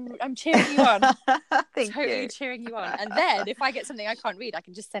it. I'm cheering you on. Totally cheering you on. And then if I get something I can't read, I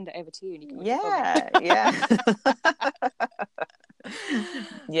can just send it over to you and you can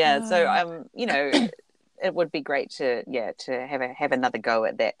Yeah. So, it would be great to have another go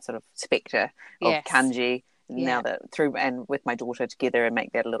at that sort of spectre of kanji now that through and with my daughter together and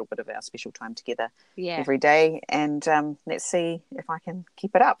make that a little bit of our special time together every day. And let's see if I can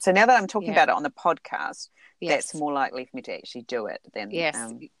keep it up. So now that I'm talking about it on the podcast, that's more likely for me to actually do it than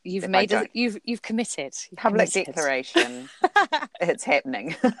you've committed. Public declaration. It's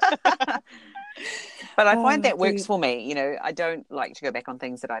happening. But I find that works for me. I don't like to go back on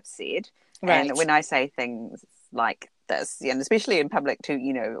things that I've said. Right. And when I say things like this, and especially in public to,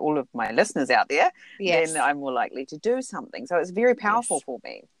 all of my listeners out there, then I'm more likely to do something. So it's very powerful for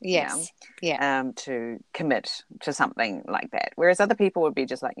me. To commit to something like that. Whereas other people would be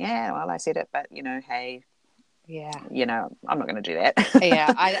just like, I said it, but, hey, I'm not going to do that.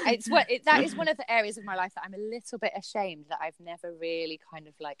 That is one of the areas of my life that I'm a little bit ashamed that I've never really kind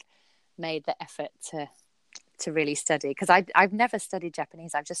of like made the effort to really study, because I've never studied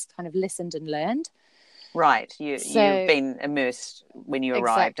Japanese. I've just kind of listened and learned. Right. You've been immersed when you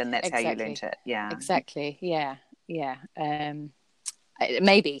arrived, and that's how you learned it. Yeah. Exactly. Yeah.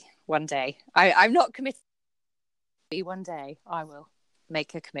 Maybe one day. I'm not committed. Maybe one day I will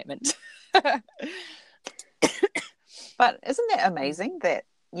make a commitment. But isn't that amazing that,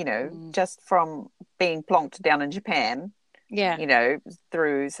 just from being plonked down in Japan,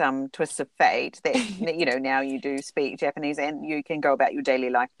 through some twists of fate that, now you do speak Japanese and you can go about your daily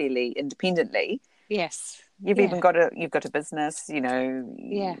life fairly independently. Yes. You've even got a business,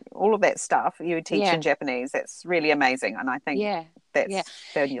 all of that stuff you teach in Japanese. That's really amazing. And I think that's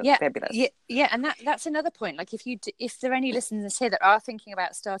fabulous. Yeah. And that's another point. Like if there are any listeners here that are thinking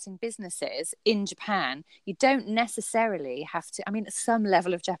about starting businesses in Japan, you don't necessarily have to, some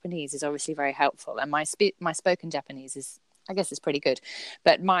level of Japanese is obviously very helpful. And my spoken Japanese is, I guess, it's pretty good,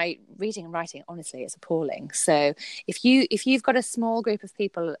 but my reading and writing, honestly, is appalling. So if you've got a small group of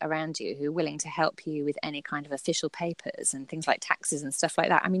people around you who are willing to help you with any kind of official papers and things like taxes and stuff like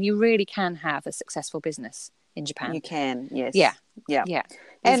that, you really can have a successful business in Japan. You can, yes. Yeah.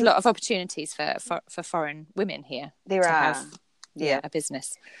 There's a lot of opportunities for foreign women here. There are. Have a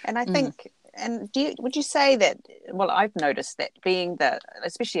business. And I think, and would you say that, well, I've noticed that being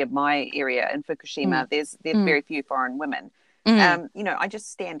especially in my area in Fukushima, there's very few foreign women. I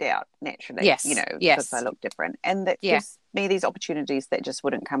just stand out naturally, because I look different. And that gives me these opportunities that just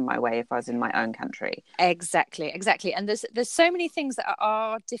wouldn't come my way if I was in my own country. Exactly. And there's so many things that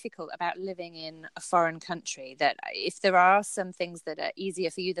are difficult about living in a foreign country, that if there are some things that are easier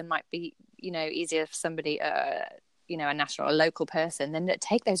for you than might be, easier for somebody, a national or local person, then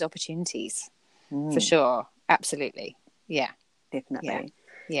take those opportunities for sure. Absolutely. Yeah. Definitely.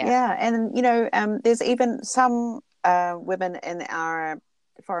 Yeah. And, there's even some women in our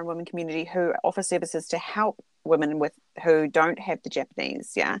foreign women community who offer services to help women who don't have the Japanese.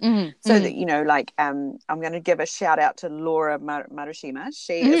 So that, I'm going to give a shout out to Laura Marushima.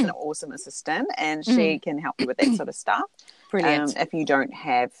 She is an awesome assistant, and she can help you with that sort of stuff. Brilliant. If you don't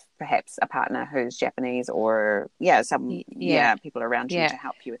have perhaps a partner who's Japanese, or people around you to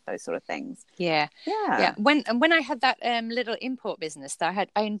help you with those sort of things. When I had that little import business, that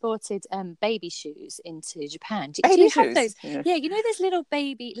I imported baby shoes into Japan. Do you have those? Yeah, those little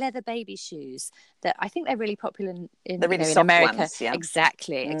leather baby shoes that I think they're really popular in America. Ones, yeah.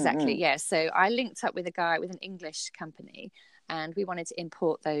 Exactly. Yeah. So I linked up with an English company, and we wanted to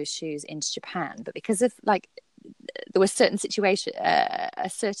import those shoes into Japan, but because of there was a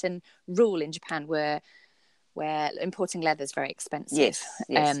certain rule in Japan where importing leather is very expensive.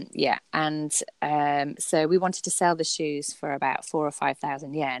 Yes. So we wanted to sell the shoes for about 4,000 or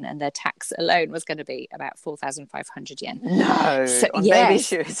 5,000 yen, and the tax alone was going to be about 4,500 yen. No, baby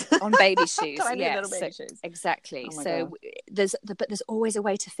shoes. On baby shoes. Tiny little baby shoes. Exactly. Oh so there's always a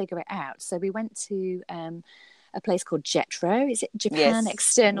way to figure it out. So we went to a place called JETRO. Is it Japan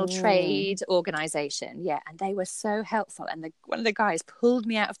External Trade Organization? Yeah, and they were so helpful. And one of the guys pulled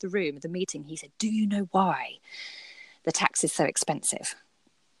me out of the room at the meeting. He said, "Do you know why the tax is so expensive?"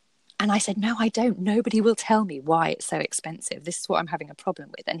 And I said, no, I don't. Nobody will tell me why it's so expensive. This is what I'm having a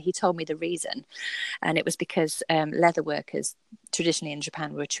problem with. And he told me the reason. And it was because leather workers traditionally in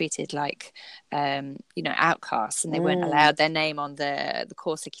Japan were treated like, outcasts, and they weren't allowed their name on the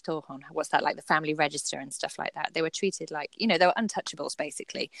Koseki Tohon. What's that, like the family register and stuff like that? They were treated like, they were untouchables,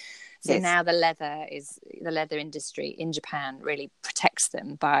 basically. So now the leather industry in Japan really protects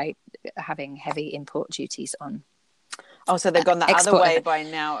them by having heavy import duties on. Oh, so they've gone the other way by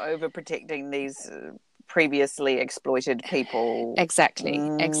now overprotecting these previously exploited people.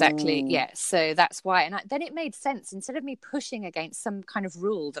 Exactly. Yeah. So that's why. And then it made sense. Instead of me pushing against some kind of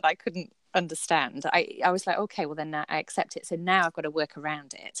rule that I couldn't understand, I was like, okay, well, then I accept it. So now I've got to work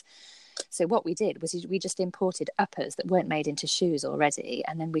around it. So what we did was we just imported uppers that weren't made into shoes already.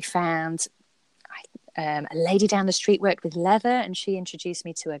 And then we found a lady down the street worked with leather, and she introduced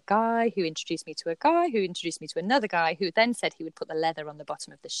me to a guy who introduced me to a guy who introduced me to another guy who then said he would put the leather on the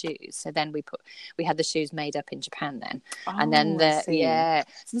bottom of the shoes. So then we had the shoes made up in Japan then. And then so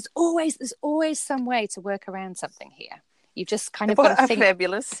there's always some way to work around something here. You've just kind of got to think. What a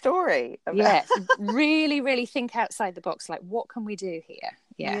fabulous story. Yeah, really, really think outside the box. Like, what can we do here?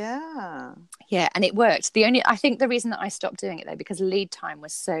 Yeah, and it worked. I think the reason that I stopped doing it though, because lead time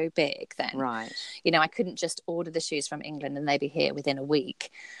was so big then. Right. I couldn't just order the shoes from England and they'd be here within a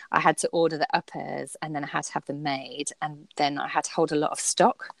week. I had to order the uppers, and then I had to have them made, and then I had to hold a lot of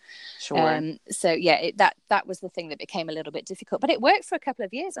stock. Sure. So yeah, that was the thing that became a little bit difficult, but it worked for a couple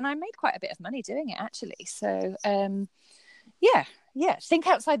of years, and I made quite a bit of money doing it actually. So yeah, think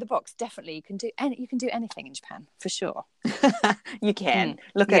outside the box. Definitely, you can do anything in Japan for sure. You can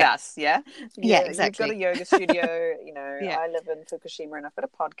look at us. Yeah, exactly. You've got a yoga studio. I live in Fukushima, and I've got a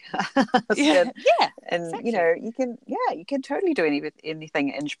podcast. And exactly. You can totally do anything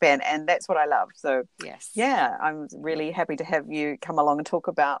in Japan, and that's what I love. So I'm really happy to have you come along and talk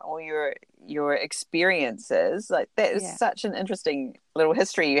about all your experiences. Like that is such an interesting little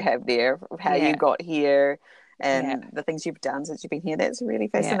history you have there of how you got here. And the things you've done since you've been here, that's really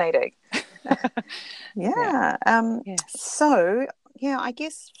fascinating. So, I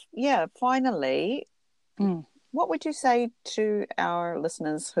guess, finally, what would you say to our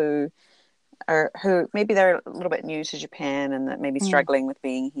listeners who maybe they're a little bit new to Japan and that maybe struggling with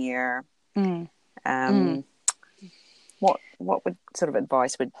being here? What would sort of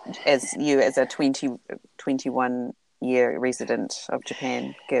advice as a 21-year resident of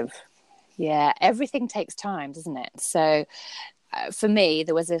Japan give? Yeah, everything takes time, doesn't it? So for me,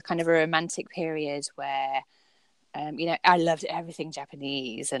 there was a kind of a romantic period where, I loved everything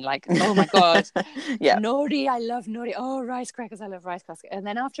Japanese and like, oh my God, nori, I love nori. Oh, rice crackers, I love rice crackers. And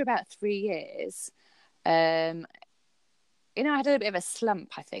then after about 3 years, I had a bit of a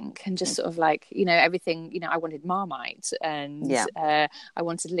slump, I think, and just sort of like, everything, I wanted Marmite and I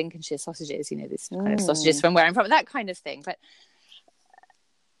wanted Lincolnshire sausages, this kind of sausages from where I'm from, that kind of thing. But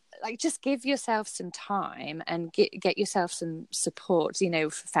like, just give yourself some time and get yourself some support,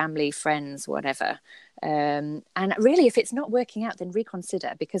 family, friends, whatever. And really, if it's not working out, then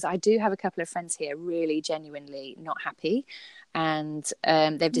reconsider, because I do have a couple of friends here really genuinely not happy, and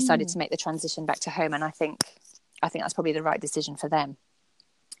they've decided to make the transition back to home. And I think that's probably the right decision for them.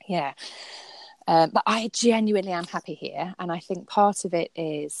 Yeah. But I genuinely am happy here. And I think part of it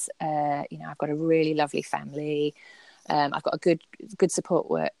is, I've got a really lovely family. I've got a good support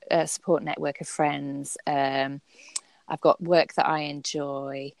network of friends. I've got work that I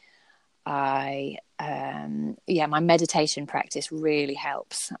enjoy. My meditation practice really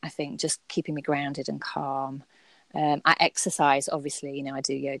helps. I think just keeping me grounded and calm. I exercise, obviously, I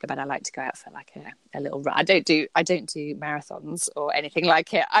do yoga, but I like to go out for like a little run. I don't do marathons or anything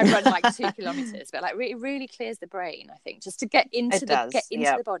like it. I run like 2 kilometers, but like it really clears the brain, I think, just to get into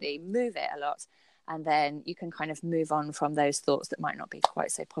the body, move it a lot. And then you can kind of move on from those thoughts that might not be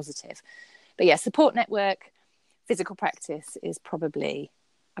quite so positive. But yeah, support network, physical practice is probably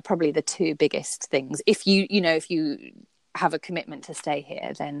the two biggest things. If you have a commitment to stay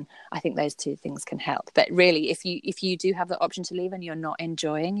here, then I think those two things can help. But really, if you do have the option to leave and you're not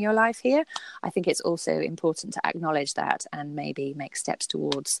enjoying your life here, I think it's also important to acknowledge that and maybe make steps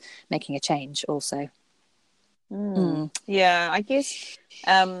towards making a change also. Yeah, I guess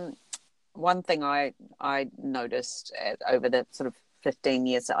one thing I noticed over the sort of 15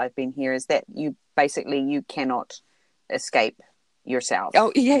 years that I've been here is that you cannot escape yourself.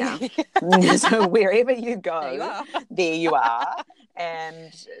 Oh, yeah. So wherever you go, there you are,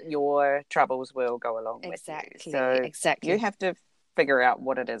 and your troubles will go along with you. So exactly. you have to figure out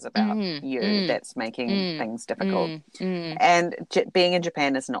what it is about you that's making things difficult. And being in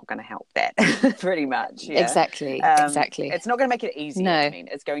Japan is not going to help that, pretty much. Yeah. Exactly. It's not going to make it easier. No. I mean,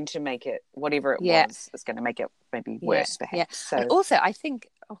 it's going to make it, whatever it was, it's going to make it maybe worse, perhaps. Yeah. So, and also, I think,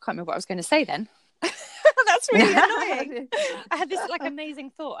 I can't remember what I was going to say then. That's really annoying. I had this like amazing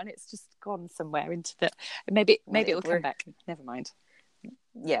thought, and it's just gone somewhere into the. Maybe it will come back. Never mind.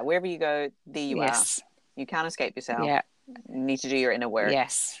 Yeah, wherever you go, there you are. You can't escape yourself. Yeah. You need to do your inner work.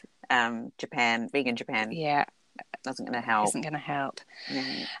 Yes. Japan, being in Japan. Yeah. Isn't going to help. Isn't going to help.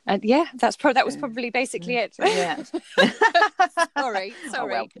 Yeah. And that was probably basically it. Yeah. Sorry. Oh,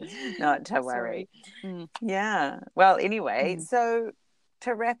 well, not to worry. Yeah. Well, anyway, so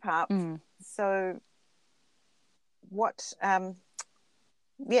to wrap up, so what?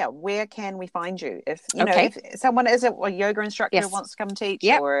 Where can we find you? If you know, if someone is a yoga instructor wants to come teach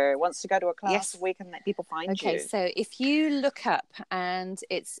or wants to go to a class, where can people find you? Okay, so if you look up, and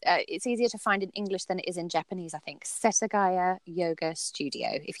it's easier to find in English than it is in Japanese, I think, Setagaya Yoga Studio.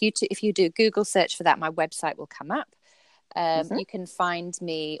 If you do Google search for that, my website will come up. You can find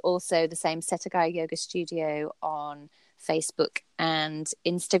me also the same Setagaya Yoga Studio on Facebook and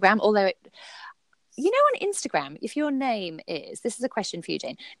Instagram, although on Instagram, if your name is, this is a question for you,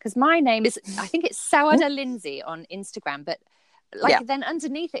 Jane, because my name is, I think it's Sawada Lindsay on Instagram, but then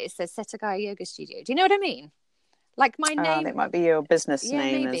underneath it says Setagaya Yoga Studio. Do you know what I mean? Like my name. That might be your business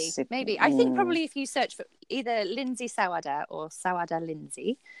name. Maybe. I think probably if you search for either Lindsay Sawada or Sawada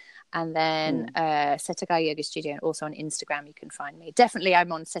Lindsay, and then Setagaya Yoga Studio, and also on Instagram you can find me. Definitely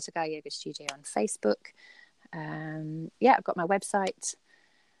I'm on Setagaya Yoga Studio on Facebook. I've got my website.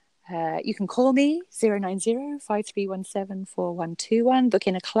 You can call me 090-5317-4121, book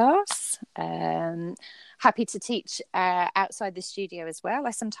in a class. Happy to teach outside the studio as well.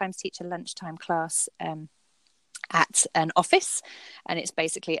 I sometimes teach a lunchtime class at an office, and it's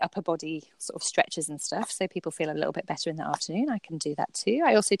basically upper body sort of stretches and stuff, so people feel a little bit better in the afternoon. I can do that too.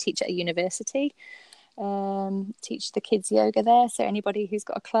 I also teach at a university, teach the kids yoga there, so anybody who's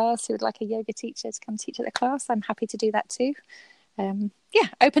got a class who would like a yoga teacher to come teach at the class, I'm happy to do that too. Open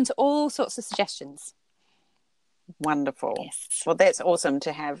to all sorts of suggestions. Wonderful. Yes. Well, that's awesome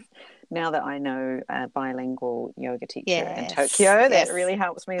to have. Now that I know a bilingual yoga teacher in Tokyo, that really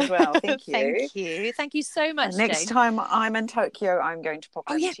helps me as well. Thank you. Thank you so much, next Jane. time I'm in Tokyo, I'm going to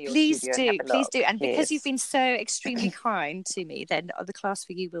pop into your studio and have a look. Please do. And because you've been so extremely kind to me, then the class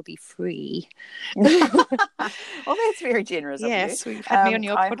for you will be free. Well, that's very generous of you. Yes, we've had me on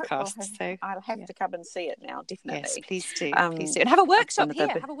your podcast, so I'll have to come and see it now, definitely. Yes, please do. Please do. And have a workshop here.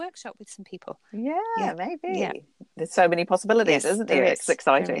 Have a workshop with some people. Yeah, maybe. Yeah. There's so many possibilities, isn't there? It's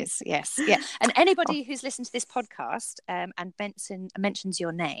exciting. Yes. And anybody who's listened to this podcast and mentions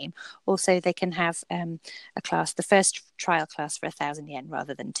your name, also they can have a class, the first trial class for 1,000 yen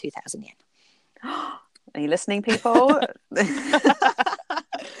rather than 2,000 yen. Are you listening, people?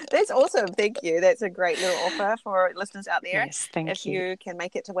 That's awesome. Thank you. That's a great little offer for listeners out there. Yes, thank you. If you can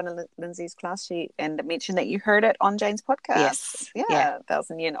make it to one of Lindsay's class and mention that you heard it on Jane's podcast. Yes.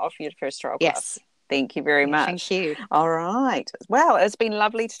 1,000 yen off your first trial class. Thank you very much. Thank you. All right. Well, it's been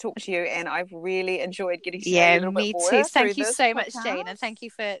lovely to talk to you, and I've really enjoyed getting to know you a little bit more. Me too. Thank you so much, Jane, and thank you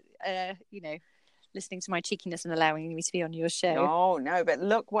for listening to my cheekiness and allowing me to be on your show. Oh no, but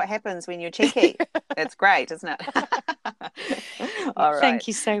look what happens when you're cheeky. It's great, isn't it? All right. Thank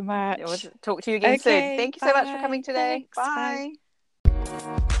you so much. We'll talk to you again soon. Thank you so much for coming today. Thanks, bye.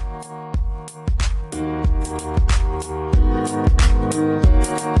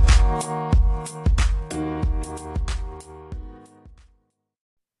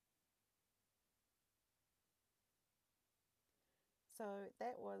 So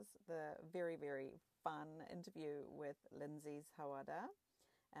that was the very, very fun interview with Lindsay Sawada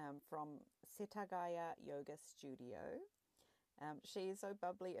from Setagaya Yoga Studio. She's so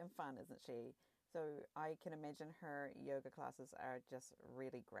bubbly and fun, isn't she? So I can imagine her yoga classes are just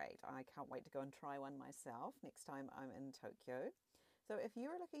really great. I can't wait to go and try one myself next time I'm in Tokyo. So if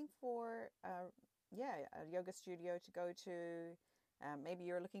you're looking for a yoga studio to go to, maybe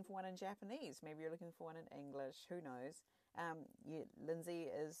you're looking for one in Japanese, maybe you're looking for one in English, who knows? Lindsay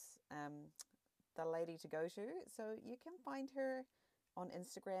is the lady to go to, so you can find her on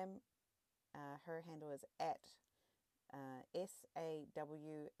Instagram. Her handle is at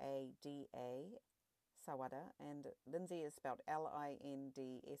SAWADA Sawada, and Lindsay is spelled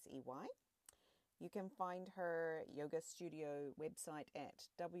LINDSEY. You can find her yoga studio website at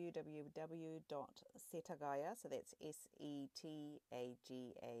www.setagaya, so that's SETAGAYA,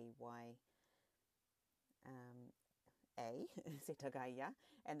 Setagaya,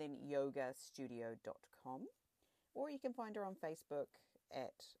 and then yogastudio.com. or you can find her on Facebook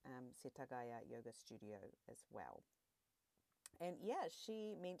at Setagaya Yoga Studio as well. And yeah,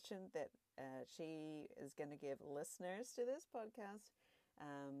 she mentioned that she is going to give listeners to this podcast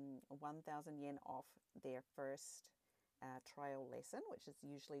 1,000 yen off their first trial lesson, which is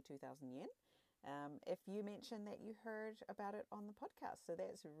usually 2,000 yen. If you mention that you heard about it on the podcast. So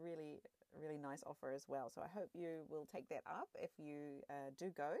that's a really, really nice offer as well. So I hope you will take that up if you do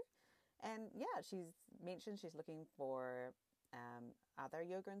go. And yeah, she's mentioned she's looking for other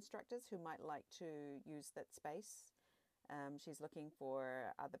yoga instructors who might like to use that space. She's looking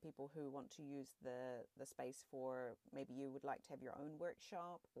for other people who want to use the space for, maybe you would like to have your own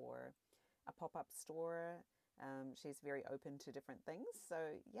workshop or a pop-up store. She's very open to different things.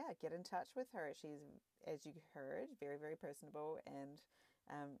 So yeah, get in touch with her. She's, as you heard, very, very personable. And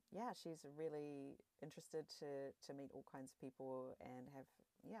yeah, she's really interested to meet all kinds of people and have,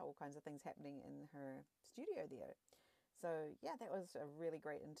 all kinds of things happening in her studio there. So yeah, that was a really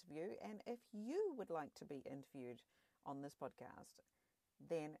great interview. And if you would like to be interviewed on this podcast,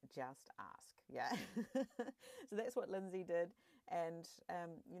 then just ask. Yeah. So that's what Lindsay did. And,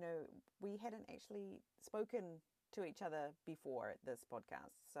 we hadn't actually spoken to each other before this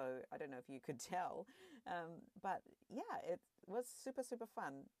podcast. So I don't know if you could tell. But yeah, it was super, super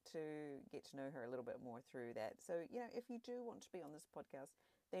fun to get to know her a little bit more through that. So, if you do want to be on this podcast,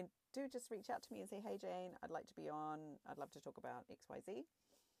 then do just reach out to me and say, hey, Jane, I'd like to be on. I'd love to talk about XYZ.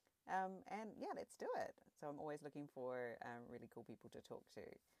 And yeah, let's do it. So I'm always looking for really cool people to talk to.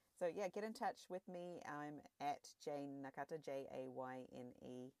 So yeah, get in touch with me. I'm at Jane Nakata, Jayne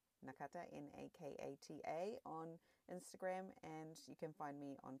Nakata, Nakata on Instagram. And you can find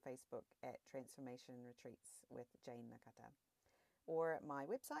me on Facebook at Transformation Retreats with Jane Nakata. Or my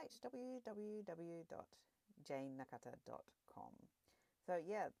website, www.janenakata.com. So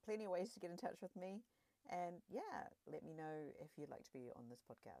yeah, plenty of ways to get in touch with me. And yeah, let me know if you'd like to be on this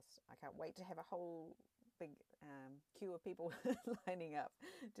podcast. I can't wait to have a whole big queue of people lining up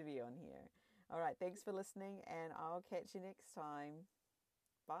to be on here. All right, thanks for listening, and I'll catch you next time.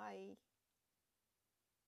 Bye.